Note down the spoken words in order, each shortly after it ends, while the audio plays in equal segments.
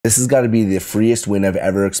This has got to be the freest win I've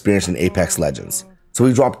ever experienced in Apex Legends. So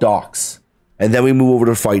we drop Docks. And then we move over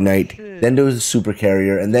to Fight Night, then to the Super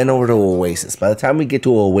Carrier, and then over to Oasis. By the time we get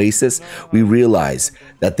to Oasis, we realize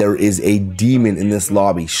that there is a demon in this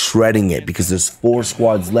lobby shredding it because there's 4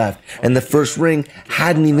 squads left, and the first ring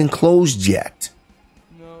hadn't even closed yet.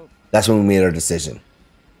 That's when we made our decision.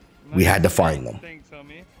 We had to find them.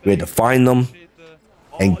 We had to find them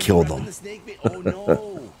and kill them.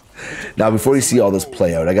 Now, before you see all this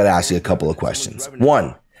play out, I got to ask you a couple of questions.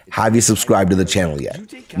 1, have you subscribed to the channel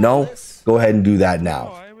yet? No? Go ahead and do that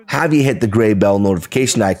now. Have you hit the gray bell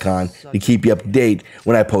notification icon to keep you up to date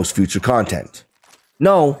when I post future content?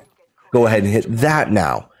 No? Go ahead and hit that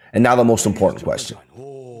now. And now the most important question.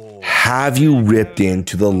 Have you ripped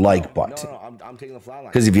into the like button?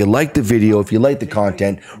 Because if you like the video, if you like the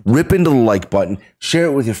content, rip into the like button, share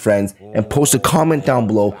it with your friends, and post a comment down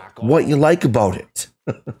below what you like about it.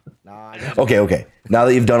 Okay. Now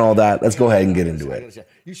that you've done all that, let's go ahead and get into it.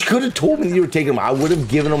 You could have told me you were taking them. I would have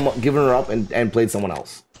given her up and played someone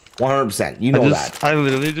else. 100%. You know that. I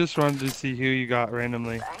literally just wanted to see who you got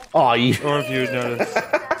randomly. Oh, you. Or if you would notice.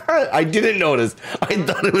 I didn't notice. I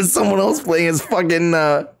thought it was someone else playing as fucking.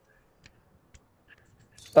 I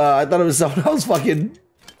thought it was someone else fucking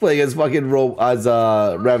playing as fucking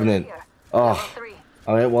Revenant. Oh.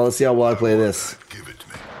 All right. Well, let's see how well I play this.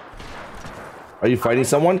 Are you fighting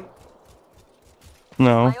someone?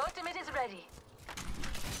 No. My ultimate is ready.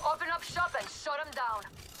 Open up shop and shut him down.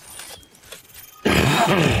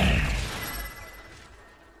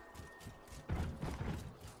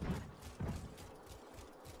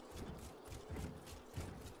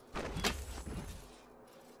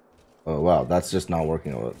 Oh wow, that's just not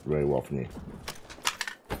working very well for me.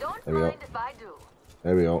 Don't There we go. mind if I do.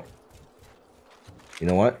 There we go. You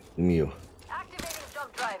know what? Give me you. Activating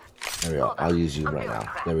jump drive. There we go. Hold on. I'll use you I'm right feeling now.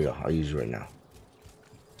 crap. There we go. I'll use you right now.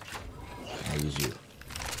 I'll use you.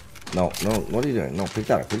 No. What are you doing? No, pick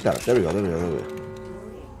that up. Pick that up. There we go. There we go. There we go.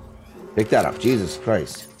 Pick that up. Jesus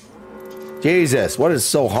Christ. Jesus, what is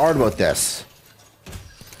so hard about this?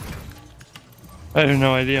 I have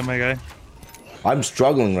no idea, my guy. I'm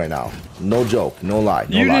struggling right now. No joke. No lie.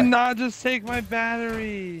 No You lie. did not just take my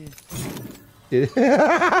battery.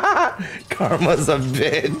 Karma's a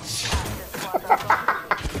bitch.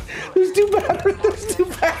 There's 2 batteries. There's 2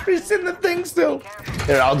 batteries in the thing still.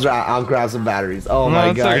 Here, I'll grab some batteries. Oh No, my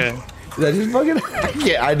it's god. okay. That just fucking.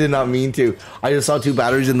 Yeah, I did not mean to. I just saw 2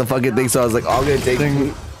 batteries in the fucking thing, so I was like, I'm gonna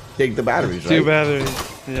take the batteries. Right? 2 batteries.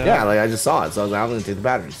 Yeah. Yeah, like I just saw it, so I was like, I'm gonna take the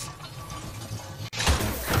batteries.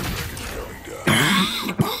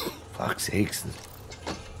 Fuck's sakes.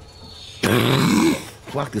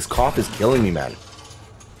 Fuck, this cough is killing me, man.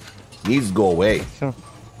 Needs to go away. So,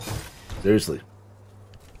 Seriously.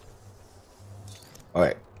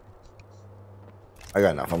 Alright. I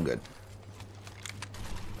got enough. I'm good.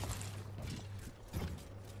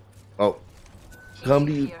 Oh. Come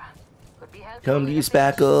to you. Here. Could be helpful Come to in you, a pinch.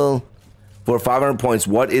 Spackle. For 500 points,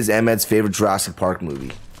 what is Ahmed's favorite Jurassic Park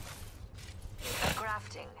movie?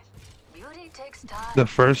 Crafting. Beauty takes time. the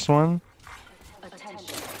first one?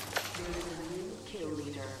 Attention. Kill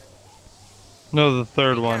leader. No, the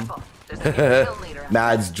third one. Careful. There's a kill leader.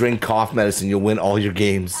 Mads, drink cough medicine. You'll win all your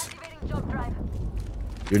games. Activating jump drive.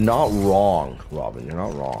 You're not wrong, Robin. You're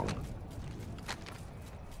not wrong.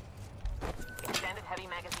 Extended heavy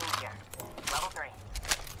magazine here. Level 3.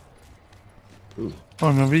 Ooh.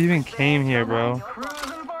 Oh, nobody even came here, bro.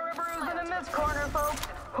 Cruising for a bruising in this corner, folks.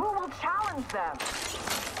 Who will challenge them?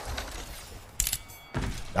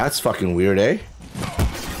 That's fucking weird, eh?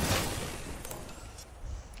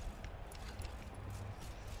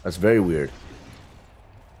 That's very weird.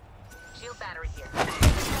 Shield battery here.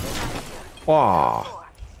 Aw.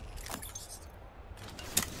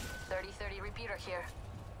 30-30 repeater here.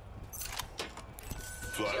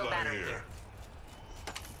 Shield battery here.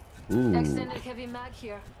 Ooh. Extended heavy mag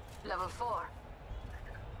here. Level 4.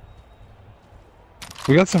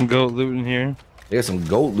 We got some goat loot in here. They got some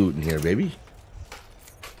goat loot in here, baby.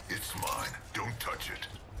 It's mine. Don't touch it.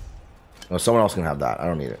 No, someone else can have that. I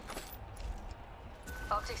don't need it.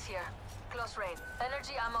 Optics here. Close range.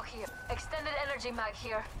 Energy ammo here. Extended energy mag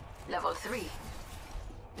here. Level 3.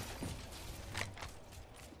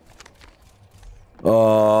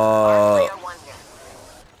 Player 1 here.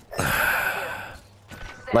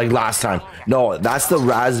 Like last time. No, that's the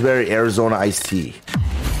raspberry Arizona iced tea.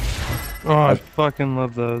 Oh, I fucking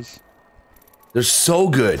love those. They're so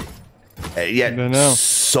good, yet I know.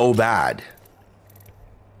 so bad.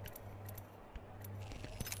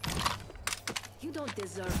 You don't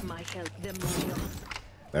deserve my help, demonio.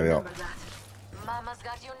 There we go. Remember that. Mama's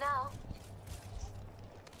got you now.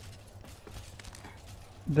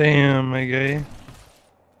 Damn, my guy.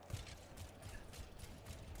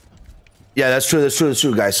 Yeah, that's true. That's true. That's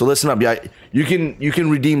true, guys. So listen up. Yeah, you can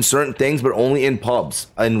redeem certain things, but only in pubs.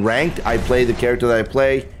 In ranked, I play the character that I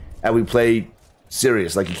play, and we play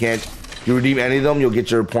serious. Like you can't. You redeem any of them, you'll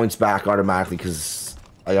get your points back automatically. Because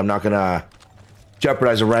I'm not gonna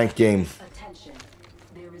jeopardize a ranked game. Attention.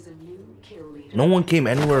 There is a new kill leader. No one came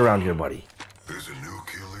anywhere around here, buddy. There's a new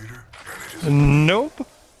kill leader, and it is Nope.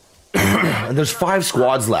 And there's 5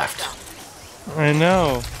 squads left. I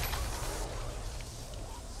know.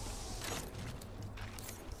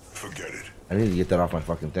 forget it. I need to get that off my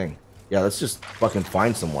fucking thing. Yeah, let's just fucking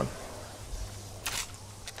find someone.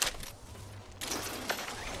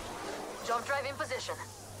 Jump drive in position.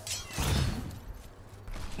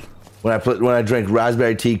 When I drink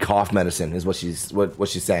raspberry tea cough medicine is what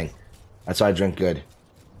she's saying. That's why I drink good.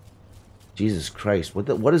 Jesus Christ,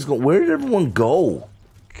 what is going? Where did everyone go?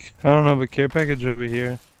 I don't know, but care package over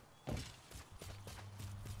here.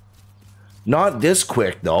 Not this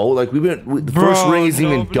quick though. Like the first ring isn't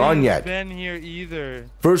even done yet. Been here either.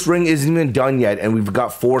 First ring isn't even done yet, and we've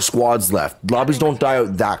got 4 squads left. Lobbies don't die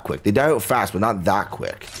out that quick. They die out fast, but not that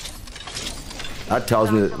quick. That tells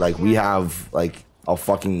me that like we have like a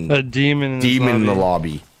fucking demon in the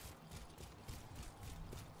lobby.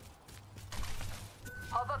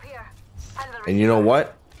 Hop up here. And you know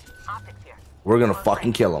what? Optics here. We're gonna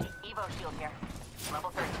fucking kill him. Evo shield here. Level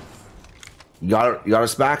 3. You got our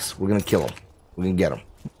specs? We're gonna kill him. We're gonna get him.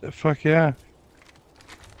 Fuck yeah.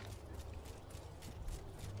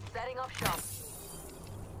 Setting up shop.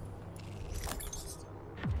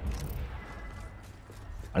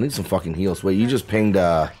 I need some fucking heals. Wait, you just pinged Here.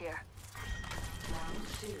 Round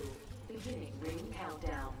 2. Beginning ring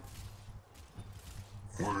countdown.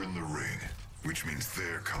 We're in the ring, which means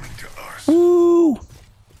they're coming to us. Woo!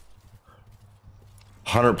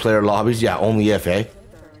 100 player lobbies? Yeah, only if, eh?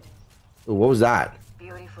 Ooh, what was that?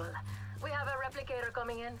 Beautiful. We have a replicator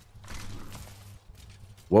coming in.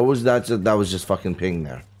 What was that? That was just fucking ping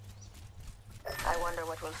there. I wonder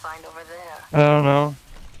what we'll find over there. I don't know.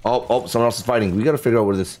 Oh, someone else is fighting. We gotta figure out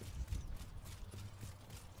where this.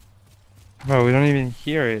 Bro, we don't even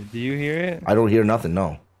hear it. Do you hear it? I don't hear nothing,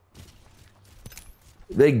 no.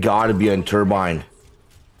 They gotta be in turbine.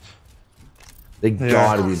 They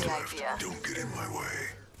gotta be in turbine. Idea. Don't get in my way.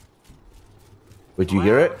 Wait, do you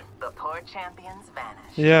hear it? The poor champions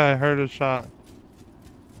vanish. Yeah, I heard a shot.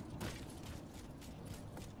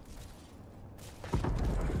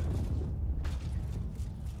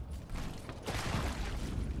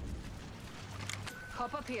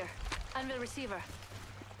 Hop up here. Anvil receiver.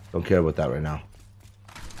 Don't care about that right now.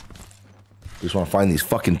 Just wanna find these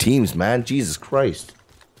fucking teams, man. Jesus Christ.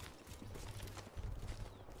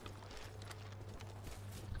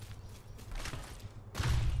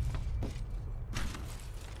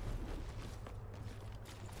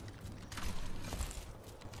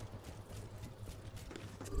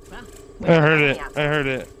 I heard it. I heard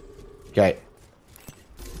it. Okay.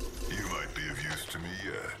 You might be of use to me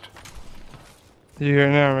yet. You hear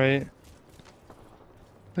it now, right?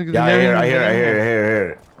 Look at Yeah, the I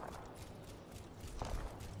hear it.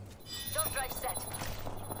 Jump drive set.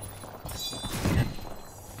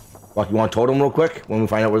 Fuck, you want totem real quick when we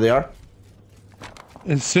find out where they are?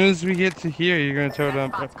 As soon as we get to here, you're gonna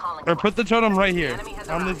totem. Or put the totem right here.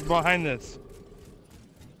 On this, behind this.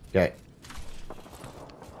 Okay.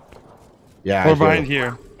 Yeah. Or I hear behind it.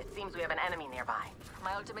 here. It seems we have an enemy nearby.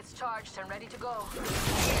 My ultimate's charged and ready to go.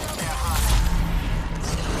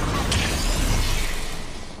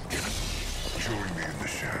 Join me in the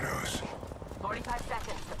shadows. 45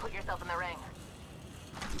 seconds to put yourself in the ring.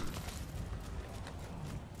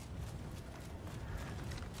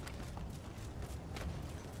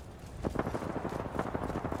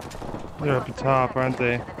 They're up the top, aren't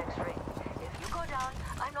they? The next ring. If you go down,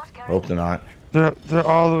 I'm not Hope they're not. They're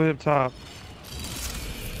all the way up top.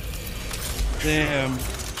 Damn.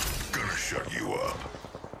 Gonna shut you up.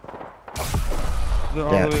 They're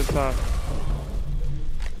all Yeah. the way up top.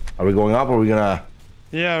 Are we going up or are we gonna...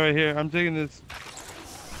 Yeah, right here. I'm taking this.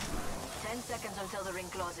 10 seconds until the ring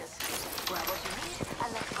closes. Grab what you need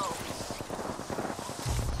and let's go.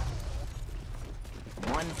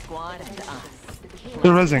 One squad to us.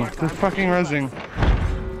 They're rezzing. They're fucking rezzing.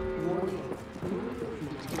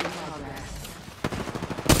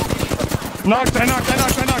 Knocked! I knocked!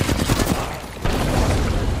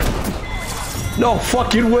 No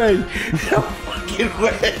fucking way! No fucking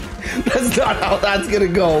way! That's not how that's gonna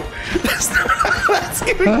go! That's not how that's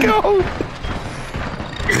gonna go!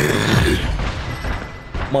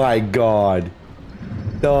 My God.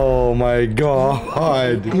 Oh my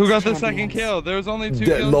god. Who got the second kill? There was only 2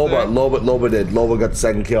 kills. Loba did. Loba got the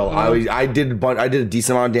second kill. I did a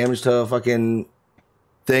decent amount of damage to a fucking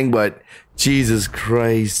thing, but Jesus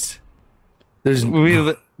Christ. There's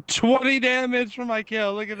 20 damage from my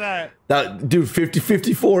kill. Look at that. That dude,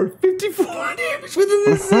 54 damage within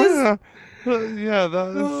this. Yeah,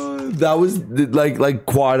 that was like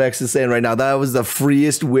Quad X is saying right now. That was the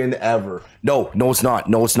freest win ever. No, it's not.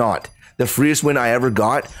 No, it's not. The freest win I ever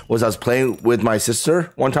got was I was playing with my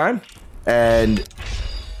sister one time, and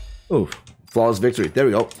flawless victory. There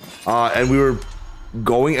we go. And we were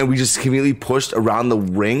going, and we just conveniently pushed around the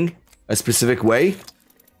ring a specific way.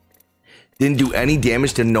 Didn't do any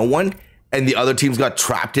damage to no one, and the other teams got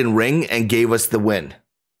trapped in ring and gave us the win.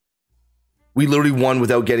 We literally won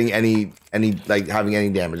without getting any like having any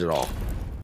damage at all.